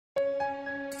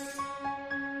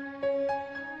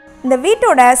இந்த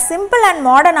வீட்டோட simple and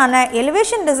மாடர்னான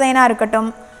elevation டிசைனாக இருக்கட்டும்,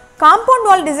 காம்பவுண்ட்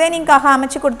வால் டிசைனிங்காக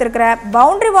அமைச்சு கொடுத்துருக்கிற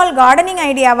பவுண்டரி வால் கார்டனிங்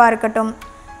ஐடியாவாக இருக்கட்டும்,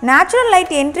 நேச்சுரல்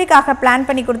லைட் என்ட்ரிக்காக பிளான்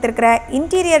பண்ணி கொடுத்துருக்கிற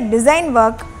interior design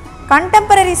work,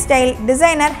 contemporary style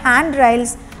designer hand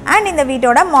rails and இந்த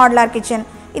வீட்டோட மாடுலார் கிச்சன்,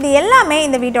 இது எல்லாமே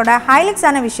இந்த வீட்டோட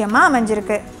ஹைலைட்ஸான விஷயமா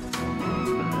அமைஞ்சிருக்கு.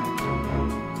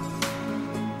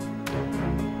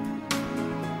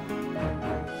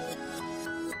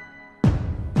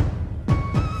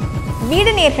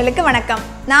 வீடு நேயர்களுக்கு வணக்கம்.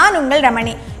 நான் உங்கள்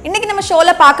ரமணி. இன்னைக்கு நம்ம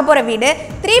ஷோல பார்க்க போற வீடு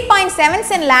 3.7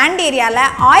 சென்ட் லேண்ட் ஏரியால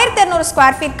 1200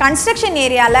 ஸ்கொயர் ஃபீட் கன்ஸ்ட்ரக்ஷன்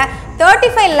ஏரியால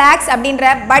 35 lakhs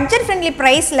அப்படின்ற பட்ஜெட் ஃப்ரெண்ட்லி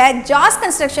பிரைஸ்ல ஜாஸ்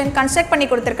கன்ஸ்ட்ரக்ட் பண்ணி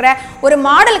கொடுத்துருக்கிற ஒரு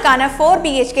மாடலுக்கான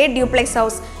 4BHK Duplex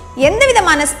ஹவுஸ். எந்த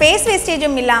விதமான ஸ்பேஸ்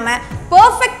வேஸ்டேஜும் இல்லாம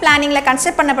பெர்ஃபெக்ட் பிளானிங்ல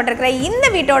கன்ஸ்ட்ரக்ட் பண்ணப்பட்டிருக்கிற இந்த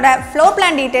வீட்டோட ஃப்ளோர்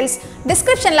பிளான் டீடைல்ஸ்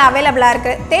டிஸ்கிரிப்ஷன்ல அவைலபிளா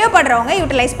இருக்கு. தேவைப்படுறவங்க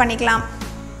யூட்டிலைஸ் பண்ணிக்கலாம்.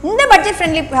 இந்த பட்ஜெட்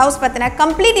ஃப்ரெண்ட்லி ஹவுஸ் பத்தின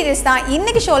கம்ப்ளீட் டீடைல்ஸ் தான்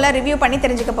இன்னைக்கு ஷோல ரிவ்யூ பண்ணி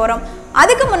தெரிஞ்சுக்க போறோம்.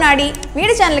 அதுக்கு முன்னாடி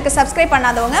வீடியோ சேனலுக்கு சப்ஸ்கிரைப்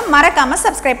பண்ணாதவங்க மறக்காம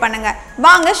சப்ஸ்கிரைப் பண்ணுங்க.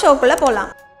 வாங்க ஷோக்குள்ள போலாம்.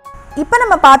 இப்போ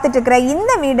நம்ம பார்த்துட்டு இருக்கிற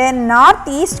இந்த வீடு north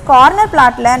east corner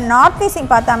பிளாட்ல north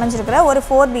facing பார்த்து அமைஞ்சிருக்கிற ஒரு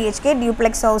 4BHK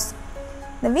டியூப்ளெக்ஸ் ஹவுஸ்.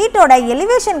 இந்த வீட்டோட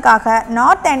எலிவேஷனுக்காக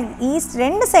நார்த் அண்ட் ஈஸ்ட்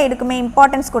ரெண்டு சைடுக்குமே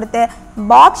இம்பார்ட்டன்ஸ் கொடுத்து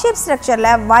பாக்ஸ் ஷேப் ஸ்ட்ரக்சரில்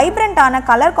வைப்ரண்டான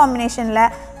கலர்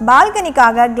காம்பினேஷனில்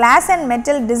பால்கனிக்காக class and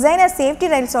metal designer safety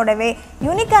ரைல்ஸோடவே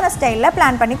யூனிக்கான ஸ்டைலில்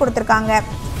பிளான் பண்ணி கொடுத்துருக்காங்க.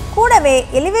 கூடவே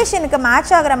எலிவேஷனுக்கு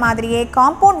மேட்ச் ஆகிற மாதிரியே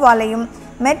காம்பவுண்ட் வாலையும்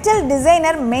மெட்டல்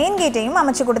டிசைனர் மெயின் கேட்டையும்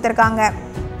அமைச்சு கொடுத்துருக்காங்க.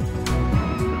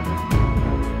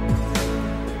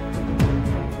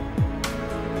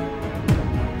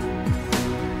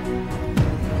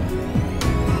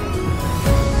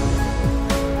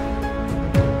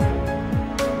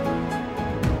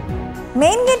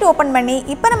 மெயின் கேட் ஓப்பன் பண்ணி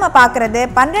இப்போ நம்ம பார்க்குறது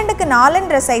 12க்கு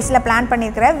 4 சைஸில் பிளான்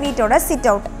பண்ணியிருக்கிற வீட்டோட sit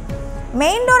out.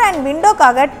 Main door and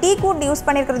விண்டோக்காக teakwood use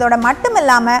பண்ணியிருக்கிறதோட மட்டும்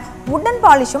இல்லாமல் வுட்டன்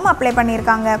பாலிஷும் அப்ளை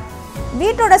பண்ணியிருக்காங்க.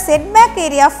 வீட்டோட செட்பேக்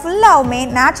ஏரியா ஃபுல்லாகவுமே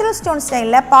நேச்சுரல் ஸ்டோன்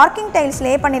ஸ்டைலில் பார்க்கிங் டைல்ஸ்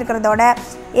லே பண்ணியிருக்கிறதோட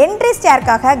என்ட்ரி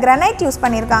ஸ்டேர்க்காக கிரானைட் யூஸ்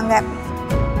பண்ணியிருக்காங்க.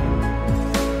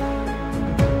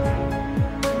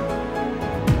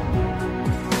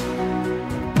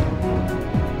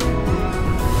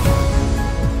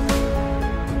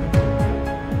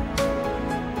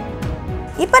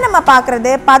 இப்போ நம்ம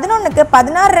பார்க்குறது 11க்கு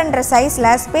 16 சைஸில்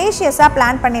ஸ்பேஷியஸாக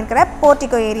பிளான் பண்ணியிருக்கிற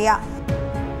போர்ட்டிகோ ஏரியா.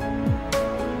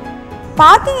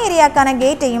 பார்க்கிங் ஏரியாக்கான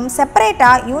கேட்டையும்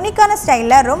செப்பரேட்டாக யூனிக்கான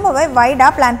ஸ்டைலில் ரொம்பவே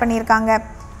வைடாக பிளான் பண்ணியிருக்காங்க.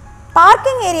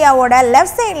 பார்க்கிங் ஏரியாவோட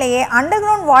லெஃப்ட் சைட்லேயே அண்டர்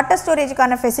கிரவுண்ட் வாட்டர்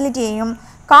ஸ்டோரேஜுக்கான ஃபெசிலிட்டியையும்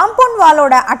காம்பவுண்ட்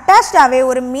வாலோட அட்டாச்சாகவே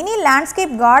ஒரு மினி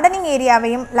லேண்ட்ஸ்கேப் கார்டனிங்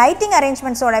ஏரியாவையும் லைட்டிங்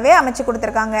அரேஞ்ச்மெண்ட்ஸோடவே அமைச்சு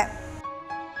கொடுத்துருக்காங்க.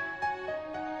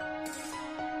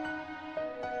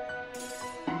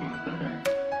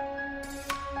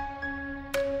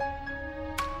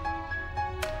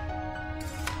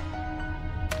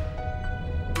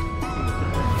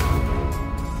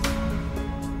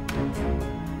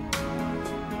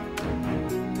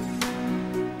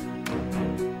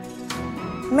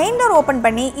 மெயின் டோர் ஓப்பன்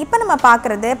பண்ணி இப்போ நம்ம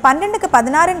பார்க்குறது 12க்கு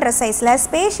 16 சைஸில்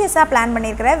ஸ்பேஷியஸாக பிளான்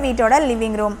பண்ணியிருக்கிற வீட்டோட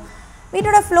லிவிங் ரூம்.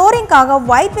 வீட்டோட ஃப்ளோரிங்காக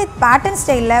ஒயிட் வித் பேட்டர்ன்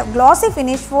ஸ்டைலில் கிளாசி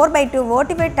finish 4x2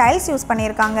 Vertified tiles use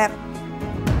பண்ணியிருக்காங்க.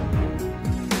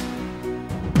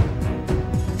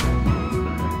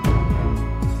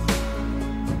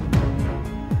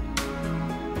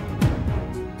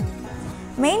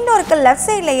 மெயின் டோருக்கு லெஃப்ட்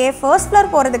சைட்லேயே ஃபர்ஸ்ட்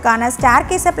ஃப்ளோர் போகிறதுக்கான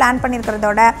ஸ்டேர் கேஸை பிளான்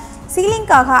பண்ணியிருக்கிறதோட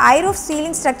சீலிங்காக ஐரூஃப்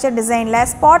சீலிங் ஸ்ட்ரக்சர் டிசைனில்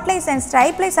ஸ்பாட்லைட்ஸ் அண்ட்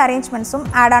ஸ்ட்ரைப்லைட்ஸ் அரேஞ்ச்மெண்ட்ஸும்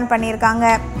ஆட் ஆன் பண்ணியிருக்காங்க.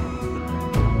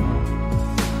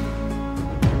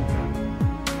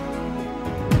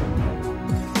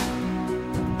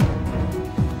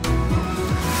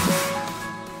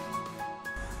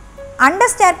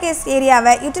 அண்டர் ஸ்டேர்கேஸ்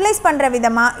ஏரியாவை யூட்டிலைஸ் பண்ணுற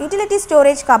விதமாக யூட்டிலிட்டி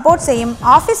ஸ்டோரேஜ் கபோர்ட்ஸையும்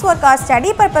ஆஃபீஸ் ஒர்க்காக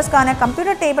ஸ்டடி பர்பஸ்க்கான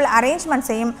கம்ப்யூட்டர் டேபிள்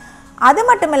அரேஞ்ச்மெண்ட்ஸையும் அது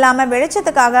மட்டும் இல்லாமல்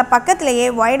வெளிச்சத்துக்காக பக்கத்திலேயே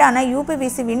வைடான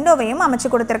யூபிவிசி விண்டோவையும் அமைச்சு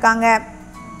கொடுத்துருக்காங்க.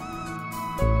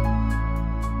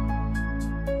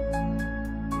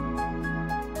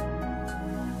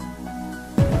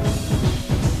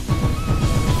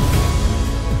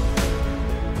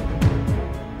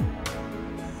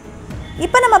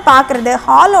 இப்போ நம்ம பார்க்குறது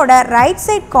ஹாலோட ரைட்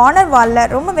சைட் கார்னர்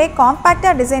வாலில் ரொம்பவே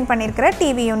காம்பேக்டாக டிசைன் பண்ணியிருக்கிற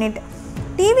டிவி யூனிட்.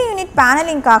 டிவி யூனிட்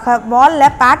பேனலிங்காக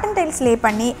வாலில் பேட்டர்ன் டைல்ஸ் லே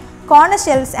பண்ணி corner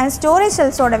shelves and storage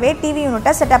ஷெல்ஃப்ஸோடவே TV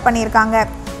யூனிட்டை செட்டப் பண்ணியிருக்காங்க.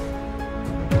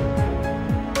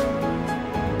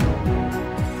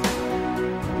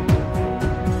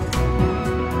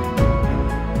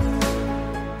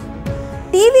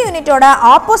 டிவி யூனிட்டோட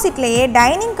ஆப்போசிட்லேயே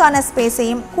டைனிங்கான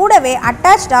ஸ்பேஸையும் கூடவே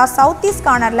அட்டாச்சாக சவுத் ஈஸ்ட்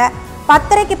கார்னரில்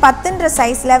 10க்கு 10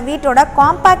 சைஸில் வீட்டோட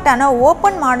காம்பேக்டான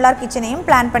ஓப்பன் மாடுலார் கிச்சனையும்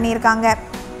பிளான் பண்ணியிருக்காங்க.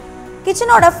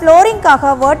 கிச்சனோட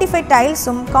ஃப்ளோரிங்காக Vertified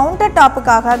டைல்ஸும் counter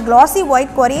டாப்புக்காக glossy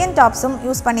white Korean டாப்ஸும்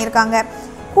use பண்ணியிருக்காங்க.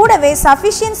 கூடவே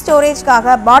sufficient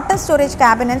ஸ்டோரேஜ்க்காக bottom storage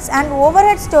cabinets and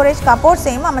overhead storage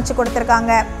கபோர்ட்ஸையும் அமைச்சு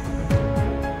கொடுத்துருக்காங்க.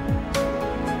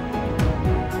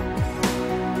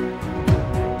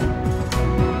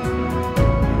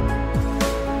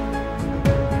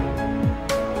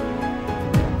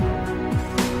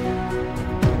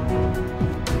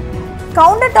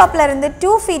 கவுண்டர் டாப்ல இருந்து 2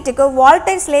 ஃபீட்டுக்கு வால்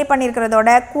tiles Leh பண்ணியிருக்கிறதோட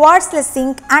குவார்ட்ஸ்ல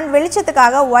sink and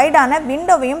வெளிச்சத்துக்காக வைடான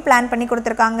விண்டோவையும் plan பண்ணி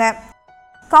கொடுத்துருக்காங்க.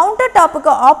 Counter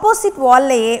டாப்புக்கு opposite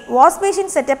வால்லையே wash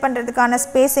basin setup பண்ணுறதுக்கான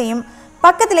ஸ்பேஸையும்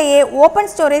பக்கத்திலேயே open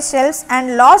storage shelves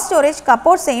and large storage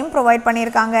கபோர்ட்ஸையும் provide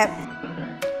பண்ணியிருக்காங்க.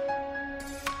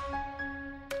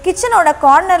 கிச்சனோட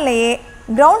கார்னர்லேயே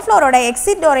கிரவுண்ட் ஃப்ளோரோட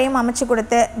எக்ஸிட் டோரையும் அமைச்சு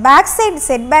கொடுத்து பேக் சைடு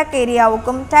செட்பேக்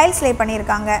ஏரியாவுக்கும் டைல்ஸ் லே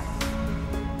பண்ணியிருக்காங்க.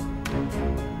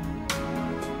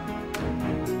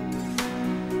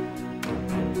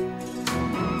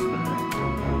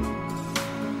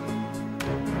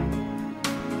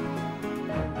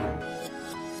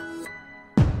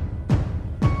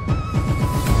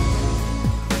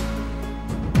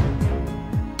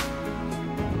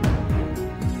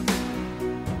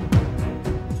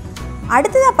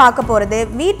 அடுத்ததாக பார்க்க போகிறது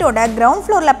வீட்டோட கிரவுண்ட்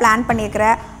ஃப்ளோரில் பிளான் பண்ணியிருக்கிற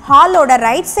ஹாலோட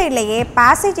ரைட் சைட்லேயே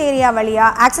பேசேஜ் ஏரியா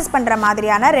வழியாக ஆக்சஸ் பண்ணுற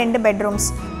மாதிரியான 2 பெட்ரூம்ஸ்.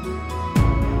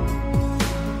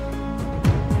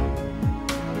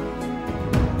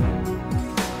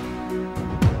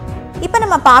 இப்போ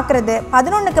நம்ம பார்க்குறது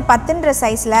 11க்கு 10ன்ற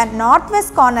சைஸில் நார்த்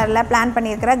வெஸ்ட் கார்னரில் பிளான்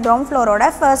பண்ணியிருக்கிற கிரவுண்ட்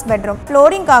ஃப்ளோரோட ஃபர்ஸ்ட் பெட்ரூம்.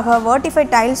 ஃப்ளோரிங்காக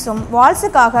Vertified டைல்ஸும்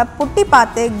வால்ஸுக்காக புட்டி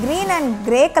பார்த்து க்ரீன் அண்ட்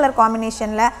கிரே கலர்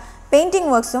காம்பினேஷனில் பெயிண்டிங்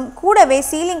ஒர்க்ஸும் கூடவே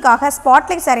சீலிங்காக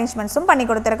ஸ்பாட்லைட்ஸ் அரேஞ்ச்மெண்ட்ஸும் பண்ணி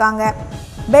கொடுத்துருக்காங்க.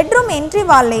 பெட்ரூம் என்ட்ரி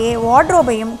வால்லையே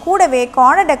வார்ட்ரோபையும் கூடவே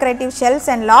corner decorative shelves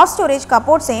and large storage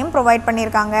கபோர்ட்ஸையும் provide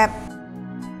பண்ணியிருக்காங்க.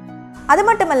 அது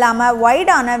மட்டும் இல்லாமல்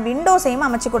வைடான விண்டோஸையும்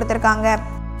அமைச்சு கொடுத்துருக்காங்க.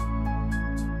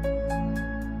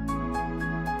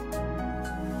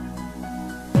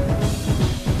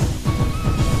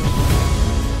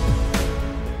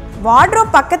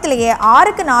 வார்ட்ரோப் பக்கத்திலேயே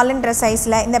 6க்கு 4ன்ற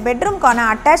சைஸில் இந்த பெட்ரூம்க்கான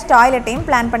அட்டாச் டாய்லெட்டையும்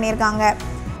பிளான் பண்ணியிருக்காங்க.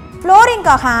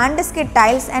 ஃப்ளோரிங்காக ஆண்டிஸ்கிட்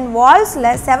tiles and வால்ஸில்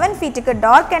 7 ஃபீட்டுக்கு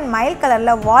dark and mild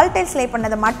கலரில் வால் டைல்ஸ் லே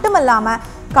பண்ணது மட்டும் இல்லாமல்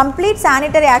கம்ப்ளீட்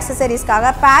சானிட்டரி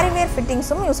ஆக்சசரிஸ்க்காக Parryware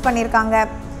ஃபிட்டிங்ஸும் யூஸ் பண்ணியிருக்காங்க.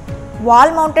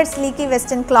 வால் mounted ஸ்லீக்கி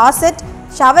western closet,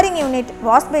 showering unit,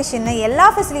 wash basin எல்லா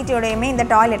ஃபெசிலிட்டியோடையுமே இந்த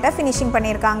டாய்லெட்டை ஃபினிஷிங்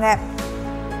பண்ணியிருக்காங்க.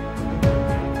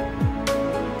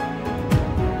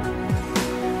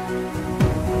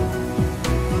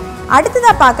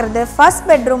 அடுத்ததாக பார்க்குறது ஃபர்ஸ்ட்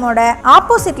பெட்ரூமோட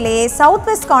ஆப்போசிட்லேயே சவுத்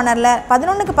வெஸ்ட் கார்னரில்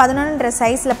 11க்கு 11ன்ற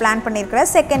சைஸில் பிளான் பண்ணியிருக்கிற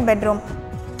செகண்ட் பெட்ரூம்.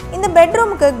 இந்த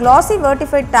பெட்ரூமுக்கு glossy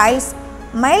Vertified tiles,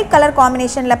 mild colour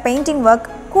காம்பினேஷனில் பெயிண்டிங்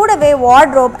ஒர்க் கூடவே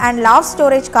wardrobe and large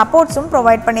storage கபோர்ட்ஸும்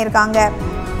provide பண்ணியிருக்காங்க.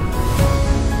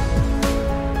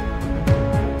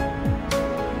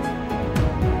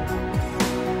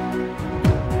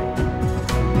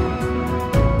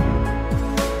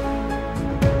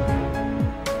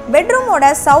 பெட்ரூமோட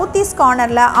சவுத் ஈஸ்ட்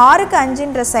கார்னரில் 6க்கு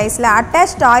 5ன்ற சைஸில்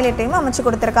அட்டாச் டாய்லெட்டையும் அமைச்சு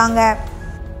கொடுத்துருக்காங்க.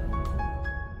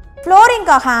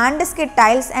 ஃப்ளோரிங்காக ஆண்டிஸ்கிட்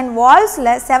tiles and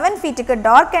வால்ஸில் 7 ஃபீட்டுக்கு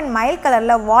dark and mild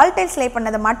கலரில் வால் டைல்ஸ் லே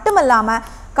பண்ணது மட்டும் இல்லாமல்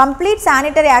கம்ப்ளீட்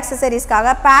சானிட்டரி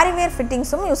ஆக்சசரிஸ்க்காக Parryware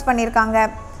ஃபிட்டிங்ஸும் யூஸ் பண்ணியிருக்காங்க.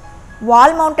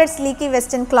 வால் mounted ஸ்லீக்கி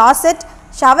western closet,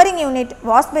 showering unit,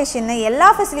 wash basin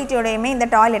எல்லா ஃபெசிலிட்டியோடையுமே இந்த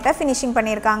டாய்லெட்டை ஃபினிஷிங்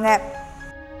பண்ணியிருக்காங்க.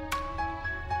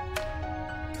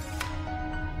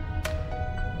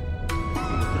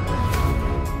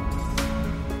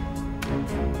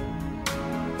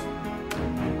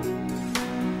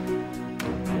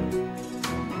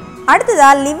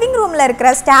 அடுத்ததாக லிவிங் ரூமில் இருக்கிற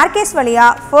ஸ்டேர்கேஸ்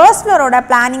வழியாக ஃபர்ஸ்ட் ஃப்ளோரோட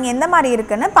பிளானிங் எந்த மாதிரி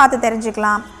இருக்குன்னு பார்த்து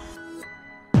தெரிஞ்சுக்கலாம்.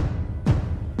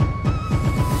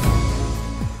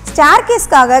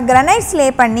 ஸ்டேர்கேஸ்க்காக கிரனைட்ஸ் லே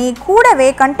பண்ணி கூடவே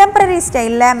கண்டெம்பரரி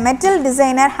ஸ்டைலில் மெட்டல்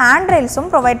டிசைனர் ஹேண்ட் ரெயில்ஸும்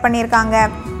ப்ரொவைட் பண்ணியிருக்காங்க.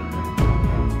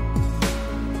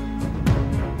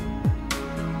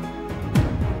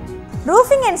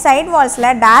 Roofing and side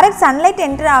வால்ஸில் direct sunlight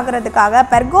enter ஆகிறதுக்காக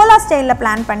பெர்கோலா ஸ்டைலில்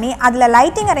பிளான் பண்ணி அதில்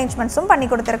லைட்டிங் அரேஞ்ச்மெண்ட்ஸும் பண்ணி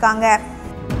கொடுத்துருக்காங்க.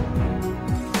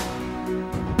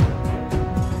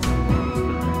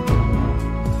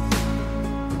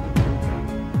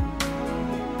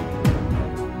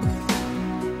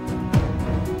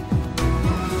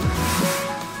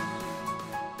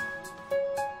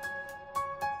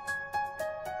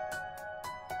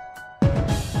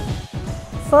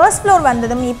 ஃபர்ஸ்ட் ஃப்ளோர்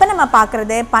வந்ததும் இப்போ நம்ம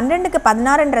பார்க்குறது 12க்கு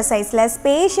 16ன்ற சைஸில்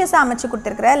ஸ்பேஷியஸாக அமைச்சு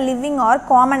கொடுத்துருக்கிற living R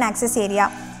common access area.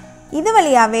 இது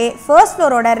வழியாகவே first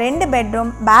ஃப்ளோரோட 2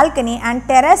 bedroom, balcony and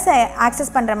டெரஸை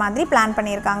access பண்ணுற மாதிரி பிளான்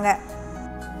பண்ணியிருக்காங்க.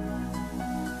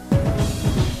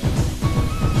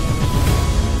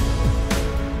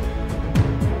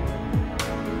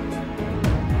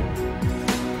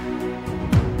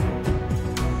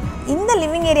 இந்த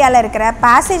லிவிங் ஏரியாவில் இருக்கிற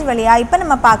பேசேஜ் வழியாக இப்போ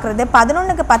நம்ம பார்க்குறது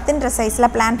 11க்கு 10ன்ற சைஸில்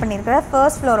பிளான் பண்ணியிருக்கிற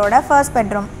ஃபர்ஸ்ட் ஃப்ளோரோட ஃபர்ஸ்ட்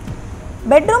பெட்ரூம்.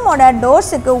 பெட்ரூமோட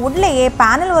டோர்ஸுக்கு உட்லேயே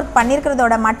பேனல் ஒர்க்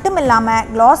பண்ணியிருக்கிறதோட மட்டும் இல்லாமல்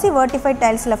கிளாசி vitrified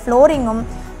டைல்ஸில் ஃப்ளோரிங்கும்,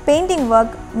 painting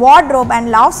work, wardrobe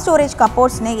and loft storage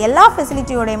கப்போர்ட்ஸ்னு எல்லா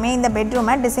ஃபெசிலிட்டியோடையுமே இந்த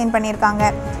பெட்ரூமை டிசைன்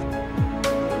பண்ணியிருக்காங்க.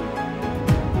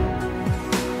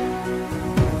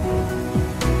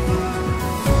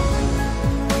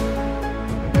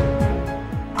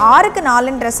 6க்கு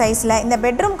 4ன்ற சைஸில் இந்த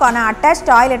பெட்ரூம்க்கான அட்டாச்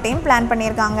டாய்லெட்டையும் பிளான்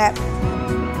பண்ணியிருக்காங்க.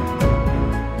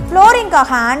 ஃப்ளோரிங்காக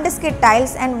ஹேண்ட்ஸ்கிட்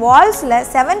tiles and வால்ஸில்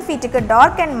 7 ஃபீட்டுக்கு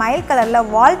dark and mild கலரில்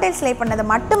வால் டைல்ஸ் லே பண்ணது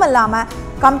மட்டும் இல்லாமல்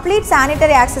கம்ப்ளீட்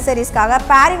சானிட்டரி ஆக்சசரிஸ்க்காக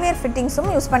பேரிவேர் ஃபிட்டிங்ஸும்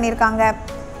யூஸ் பண்ணியிருக்காங்க.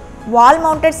 வால்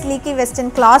mounted ஸ்லீக்கி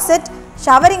western closet,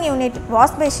 showering unit,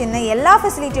 wash basin எல்லா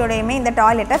ஃபெசிலிட்டியோடையுமே இந்த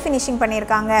டாய்லெட்டை ஃபினிஷிங்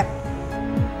பண்ணியிருக்காங்க.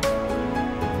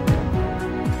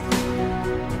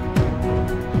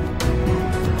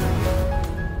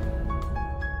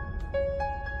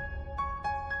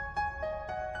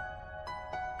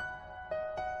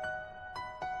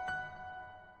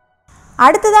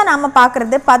 அடுத்ததாக நாம்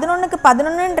பார்க்குறது 11க்கு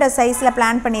 11ன்ற சைஸில்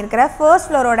பிளான் பண்ணியிருக்கிற first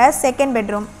ஃப்ளோரோட second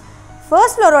bedroom.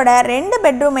 First ஃப்ளோரோட 2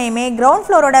 பெட்ரூமையுமே ground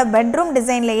ஃப்ளோரோட bedroom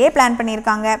டிசைன்லேயே plan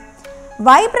பண்ணியிருக்காங்க.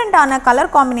 வைப்ரண்டான கலர்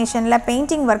காம்பினேஷனில்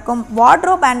பெயிண்டிங் ஒர்க்கும்,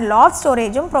 வார்ட்ரோப் அண்ட் லாஃப்ட்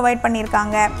ஸ்டோரேஜும் ப்ரொவைட்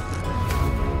பண்ணியிருக்காங்க.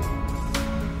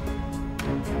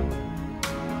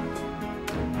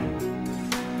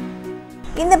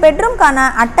 இந்த பெட்ரூம்க்கான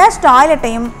அட்டாச்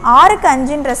டாய்லெட்டையும் 6க்கு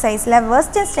 5ன்ற சைஸில்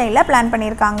வெஸ்டர்ன் ஸ்டைலில் பிளான்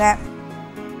பண்ணியிருக்காங்க.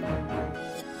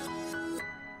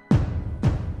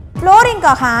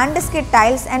 ஃப்ளோரிங்காக ஹேண்ட்ஸ்கிட்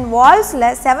tiles and வால்ஸில்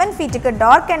 7 ஃபீட்டுக்கு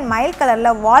dark and mild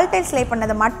கலரில் வால் டைல்ஸ் லே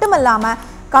பண்ணது மட்டும் இல்லாமல்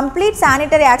கம்ப்ளீட்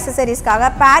சானிட்டரி ஆக்சசரிஸ்க்காக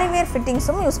பேரிவேர்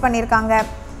ஃபிட்டிங்ஸும் யூஸ் பண்ணியிருக்காங்க.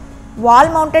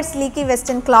 வால் mounted ஸ்லீக்கி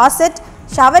western closet,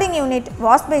 showering unit,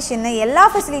 wash basin எல்லா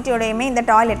ஃபெசிலிட்டியோடையுமே இந்த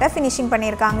டாய்லெட்டை ஃபினிஷிங்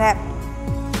பண்ணியிருக்காங்க.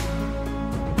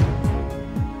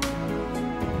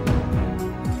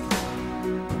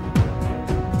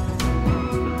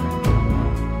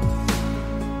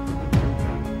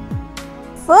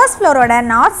 ஃபர்ஸ்ட் ஃப்ளோரோட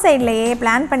நார்த் சைட்லேயே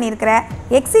பிளான் பண்ணியிருக்கிற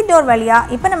எக்ஸிட் டோர்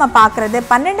வழியாக இப்போ நம்ம பார்க்குறது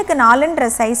 12க்கு 4ன்ற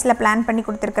சைஸில் பிளான் பண்ணி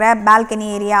கொடுத்துருக்கிற பால்கனி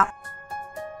ஏரியா.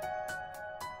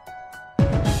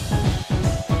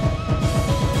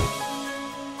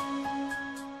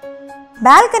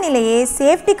 பால்கனிலேயே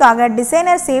சேஃப்டிக்காக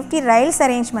டிசைனர் சேஃப்டி ரைல்ஸ்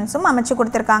அரேஞ்ச்மெண்ட்ஸும் அமைச்சு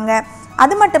கொடுத்துருக்காங்க.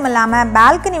 அது மட்டும் இல்லாமல்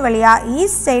பால்கனி வழியாக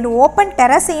ஈஸ்ட் சைடு ஓப்பன்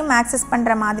டெரஸையும் ஆக்சஸ்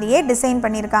பண்ணுற மாதிரியே டிசைன்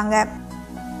பண்ணியிருக்காங்க.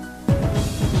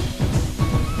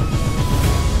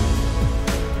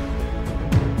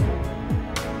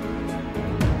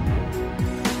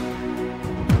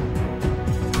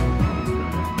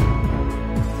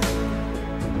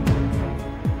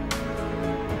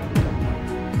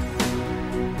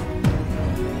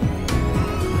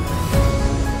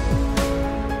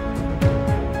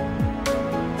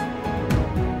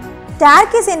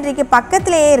 ஸ்டேர்கேஸ் என்ட்ரிக்கு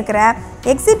பக்கத்திலேயே இருக்கிற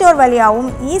எக்ஸிட் டோர் வழியாகவும்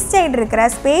ஈஸ்ட் சைடு இருக்கிற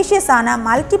ஸ்பேஷியஸான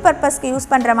மல்டிபர்பஸ்க்கு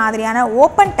யூஸ் பண்ணுற மாதிரியான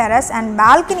open terrace and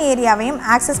balcony ஏரியாவையும்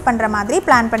access பண்ணுற மாதிரி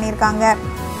பிளான் பண்ணியிருக்காங்க.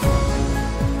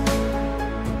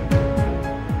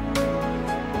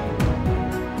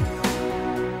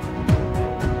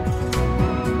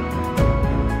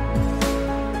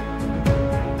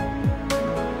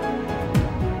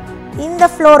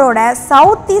 இந்த ஃப்ளோரோட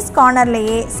சவுத் ஈஸ்ட்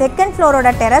கார்னர்லேயே செகண்ட் ஃப்ளோரோட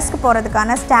டெரஸ்க்கு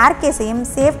போகிறதுக்கான ஸ்டேர்கேஸையும்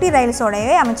சேஃப்டி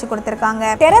ரைல்ஸோடவே அமைச்சு கொடுத்துருக்காங்க.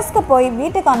 டெரஸ்க்கு போய்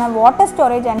வீட்டுக்கான வாட்டர்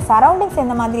ஸ்டோரேஜ் அண்ட் சரௌண்டிங்ஸ்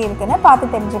எந்த மாதிரி இருக்குன்னு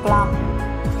பார்த்து தெரிஞ்சுக்கலாம்.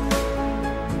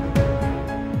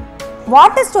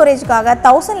 Water ஸ்டோரேஜுக்காக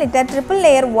 1000 litre triple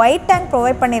layer white tank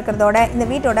provide பண்ணியிருக்கிறதோட இந்த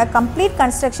வீட்டோட கம்ப்ளீட்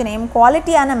கன்ஸ்ட்ரக்ஷனையும்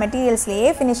குவாலிட்டியான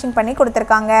மெட்டீரியல்ஸ்லேயே ஃபினிஷிங் பண்ணி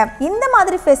கொடுத்துருக்காங்க. இந்த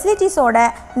மாதிரி ஃபெசிலிட்டிஸோட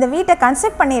இந்த வீட்டை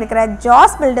கன்ஸ்ட்ரக்ட் பண்ணியிருக்கிற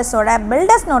ஜாஸ் பில்டர்ஸோட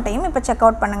பில்டர்ஸ் நோட்டையும் இப்போ செக்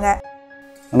அவுட் பண்ணுங்கள்.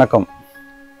 வணக்கம்,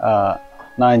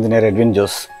 நான் இன்ஜினியர் எட்வின்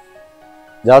ஜோஸ்.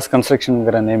 ஜாஸ்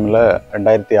கன்ஸ்ட்ரக்ஷனுங்கிற நேமில்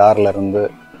 2006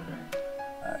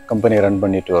 கம்பெனி ரன்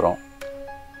பண்ணிட்டு வரோம்.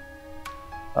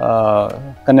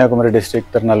 கன்னியாகுமரி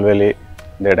டிஸ்ட்ரிக்ட், திருநெல்வேலி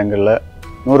இந்த இடங்களில்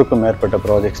 100க்கும் மேற்பட்ட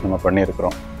ப்ராஜெக்ட்ஸ் நம்ம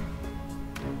பண்ணியிருக்கிறோம்.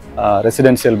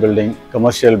 Residential building,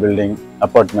 commercial building,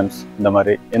 apartments, இந்த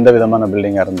மாதிரி எந்த விதமான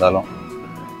பில்டிங்காக இருந்தாலும்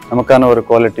நமக்கான ஒரு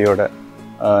குவாலிட்டியோட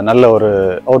நல்ல ஒரு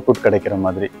அவுட்புட் கிடைக்கிற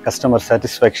மாதிரி, கஸ்டமர்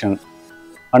சாட்டிஸ்ஃபேக்ஷன்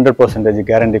 100%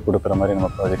 கேரண்டி கொடுக்குற மாதிரி நம்ம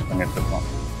ப்ராஜெக்ட் பண்ணிகிட்ருக்கோம்.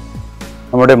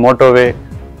 நம்மளுடைய மோட்டோவே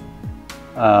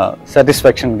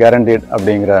சாட்டிஸ்ஃபேக்ஷன் கேரண்டீட்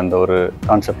அப்படிங்கிற அந்த ஒரு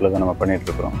கான்செப்டில் தான் நம்ம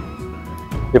பண்ணிகிட்ருக்குறோம்.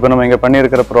 இப்போ நம்ம இங்கே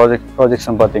பண்ணியிருக்கிற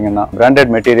ப்ராஜெக்ட்ஸும் பார்த்திங்கன்னா பிராண்டட்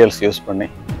மெட்டீரியல்ஸ் யூஸ் பண்ணி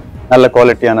நல்ல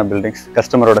குவாலிட்டியான பில்டிங்ஸ்,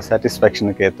 கஸ்டமரோட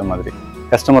சாட்டிஸ்ஃபேக்ஷனுக்கு ஏற்ற மாதிரி,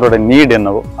 கஸ்டமரோட நீட்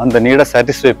என்னவோ அந்த நீடை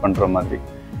சாட்டிஸ்ஃபை பண்ணுற மாதிரி,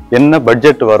 என்ன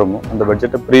பட்ஜெட் வருமோ அந்த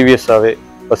பட்ஜெட்டை ப்ரீவியஸாகவே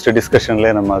ஃபஸ்ட்டு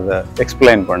டிஸ்கஷன்லேயே நம்ம அதை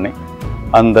எக்ஸ்பிளைன் பண்ணி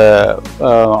அந்த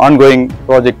ஆன்கோயிங்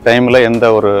ப்ராஜெக்ட் டைமில் எந்த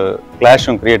ஒரு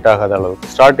கிளாஷும் க்ரியேட் ஆகாத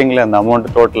அளவுக்கு ஸ்டார்டிங்கில் அந்த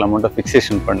டோட்டல் அமௌண்ட்டை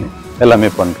ஃபிக்ஸேஷன் பண்ணி எல்லாமே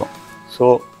பண்ணுறோம். ஸோ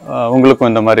உங்களுக்கும்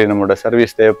இந்த மாதிரி நம்மளோட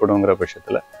சர்வீஸ் தேவைப்படுங்கிற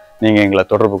பட்சத்தில் நீங்கள் எங்களை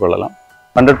தொடர்பு கொள்ளலாம்.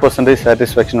 100%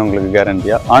 சாட்டிஸ்ஃபேக்ஷன் உங்களுக்கு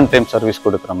கேரண்டியாக ஆன் டைம் சர்வீஸ்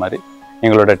கொடுக்குற மாதிரி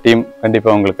எங்களோட டீம்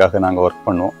கண்டிப்பாக உங்களுக்காக நாங்கள் ஒர்க்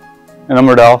பண்ணுவோம்.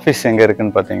 நம்மளோட ஆஃபீஸ் எங்கே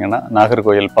இருக்குதுன்னு பார்த்தீங்கன்னா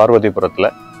நாகர்கோயில் பார்வதிபுரத்தில்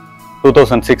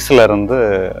 2006 இருந்து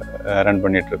ரன்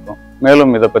பண்ணிகிட்ருக்கோம்.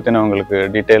 மேலும் இதை பற்றின உங்களுக்கு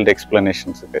டீட்டெயில்டு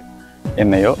எக்ஸ்ப்ளனேஷன்ஸுக்கு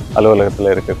என்னையோ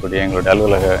அலுவலகத்தில் இருக்கக்கூடிய எங்களுடைய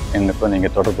அலுவலக எண்ணுக்கோ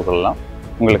நீங்கள் தொடர்பு கொள்ளலாம்.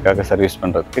 உங்களுக்காக சர்வீஸ்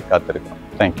பண்ணுறதுக்கு காத்திருக்கோம்.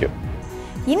 தேங்க்யூ.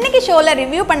 இன்னைக்கு ஷோவில்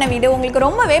ரிவ்யூ பண்ண வீடியோ உங்களுக்கு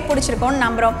ரொம்பவே பிடிச்சிருக்கும்னு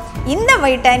நம்புகிறோம். இந்த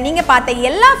வீட்டை நீங்கள் பார்த்த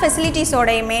எல்லா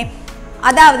ஃபெசிலிட்டிஸோடையுமே,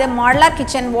 அதாவது modular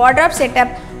kitchen, wardrobe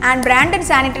setup and branded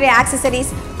sanitary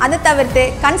accessories, அதை தவிர்த்து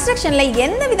கன்ஸ்ட்ரக்ஷனில்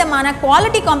எந்த விதமான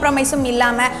குவாலிட்டி காம்ப்ரமைஸும்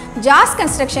இல்லாமல் ஜாஸ்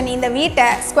கன்ஸ்ட்ரக்ஷன் இந்த வீட்டை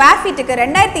ஸ்கொயர் ஃபீட்டுக்கு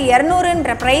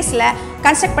 2200ன்ற ப்ரைஸில்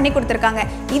கன்ஸ்ட்ரக்ட் பண்ணி கொடுத்துருக்காங்க.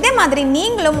 இதே மாதிரி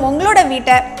நீங்களும் உங்களோட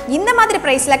வீட்டை இந்த மாதிரி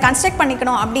ப்ரைஸில் கன்ஸ்ட்ரக்ட்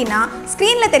பண்ணிக்கணும் அப்படின்னா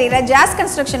ஸ்க்ரீனில் தெரிகிற ஜாஸ்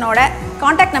கன்ஸ்ட்ரக்ஷனோட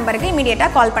காண்டாக்ட் நம்பருக்கு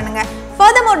இமீடியட்டாக கால் பண்ணுங்கள்.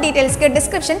 ஃபர்தர்மோர் டீட்டெயில்ஸ்க்கு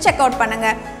டிஸ்கிரிப்ஷன் செக் அவுட்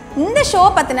பண்ணுங்கள். இந்த ஷோ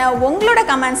பற்றின உங்களோட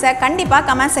கமெண்ட்ஸை கண்டிப்பாக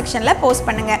கமெண்ட் செக்ஷனில் போஸ்ட்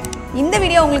பண்ணுங்கள். இந்த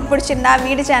வீடியோ உங்களுக்கு பிடிச்சிருந்தா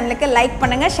வீடு சேனலுக்கு லைக்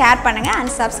பண்ணுங்கள், ஷேர் பண்ணுங்கள்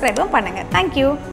அண்ட் சப்ஸ்கிரைபும் பண்ணுங்கள். தேங்க்யூ.